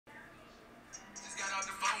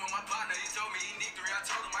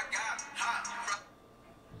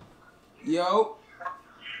Yo.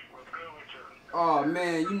 What's good with you? Oh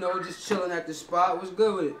man, you know, just chilling at the spot. What's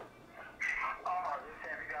good with it? Oh, just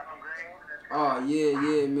have you got some green? Oh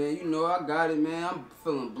yeah, man. You know, I got it, man. I'm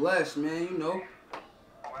feeling blessed, man. You know. Oh,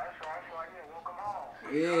 that's right. Yeah, welcome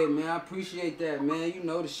home. Yeah, man. I appreciate that, man. You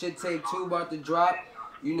know, the ScruseBoy about to drop.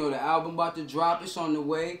 You know, the album about to drop. It's on the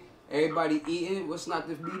way. Everybody eating. What's not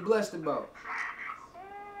to be blessed about? Ooh,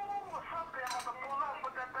 what's up there? I'm about to pull up,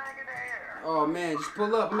 put that thing in the air. Oh man, just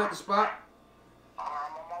pull up. I'm at the spot. I'm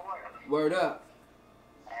on my way. Word up.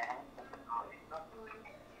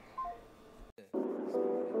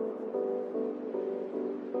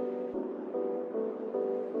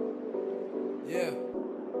 Yeah.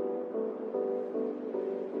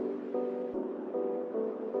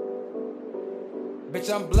 Bitch,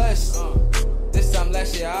 I'm blessed. This time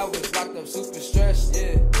last year I was locked up, super stressed.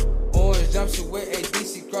 Yeah. Orange jumpsuit with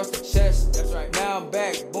ADC across the chest. That's right. Now I'm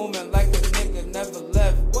back, booming like a nigga never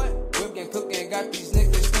left. What? Whipping, cooking, got these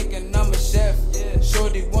niggas thinking I'm a chef. Yeah.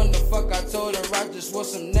 Shorty won the fuck, I told her I just want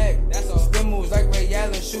some neck. That's all. Spin moves like Ray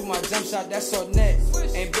Allen, shoot my jump shot, that's all net.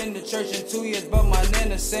 Ain't been to church in 2 years, but my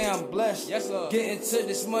nana say I'm blessed. Yes, sir. Getting to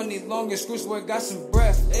this money long as ScruseBoy got some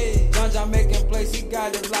breath. Hey. John making plays, he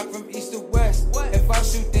got it locked from east to west. What? If I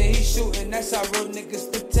shoot, then he shooting, that's how real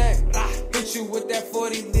niggas protect. Hit you with that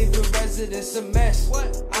 40, leave your residence a mess.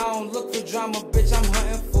 What? I don't look for drama, bitch, I'm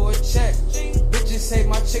hunting for a check. Bitches hate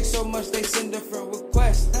my chick so much, they send different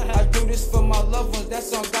requests. I do this for my loved ones,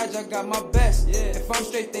 that's on God, y'all got my best. Yeah. If I'm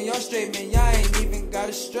straight, then y'all straight, man, y'all ain't even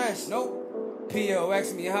gotta stress. Nope. P.O.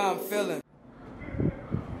 ask me how I'm feeling.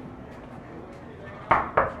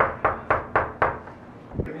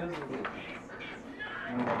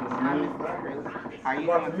 How you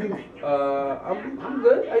doing? I'm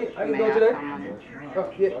good. How you doing today?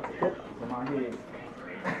 Oh, yeah. From my head.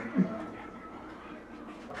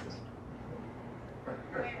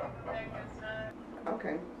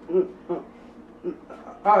 Okay.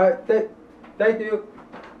 All right. Thank you.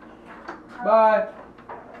 Bye.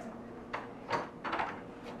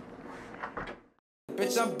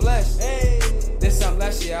 Bitch, I'm blessed. Hey. This time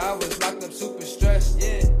last year I was locked up, super stressed.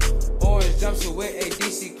 Yeah. Orange jumpsuit with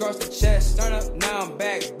ADC across the chest. Turn up. Now I'm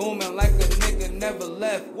back, booming like a nigga never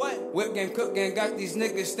left. What? Whip game, cook game, got these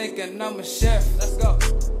niggas thinking I'm a chef. Let's go.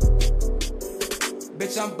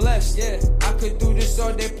 Bitch, I'm blessed. Yeah. I could do this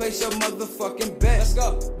all day, place your motherfucking best. Let's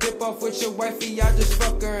go. Dip off with your wifey, I just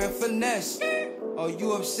fuck her and finesse. Oh,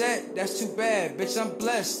 you upset? That's too bad. Bitch, I'm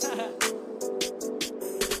blessed.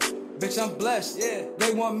 Bitch, I'm blessed. Yeah.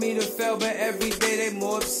 They want me to fail, but every day they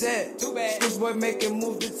more upset. Too bad. ScruseBoy making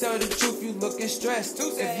moves to tell the truth, you looking stressed. Too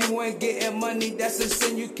sad. If you ain't getting money, that's a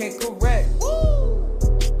sin you can't correct. Woo!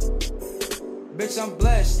 Bitch, I'm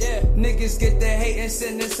blessed. Yeah. Niggas get their hate and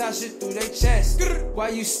send this hot shit through their chest. Why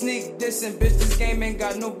you sneak dissing, bitch? This game ain't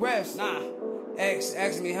got no refs. Nah. X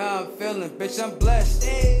ask me how I'm feeling, bitch, I'm blessed.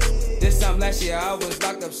 Hey. This time last year I was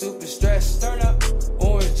locked up, super stressed. Turn up.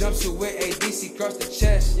 Orange jumpsuit with ADC across the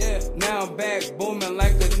chest. Yeah. Now I'm back, booming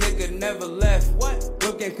like a nigga never left. What?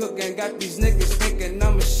 Whip cooking, got these niggas thinking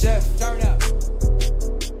I'm a chef. Turn up.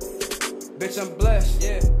 Bitch, I'm blessed.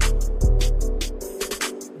 Yeah.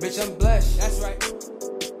 Bitch, I'm blessed. That's right.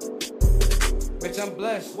 Bitch, I'm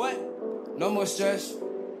blessed. What? No more stress.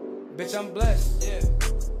 Bitch, I'm blessed. Yeah.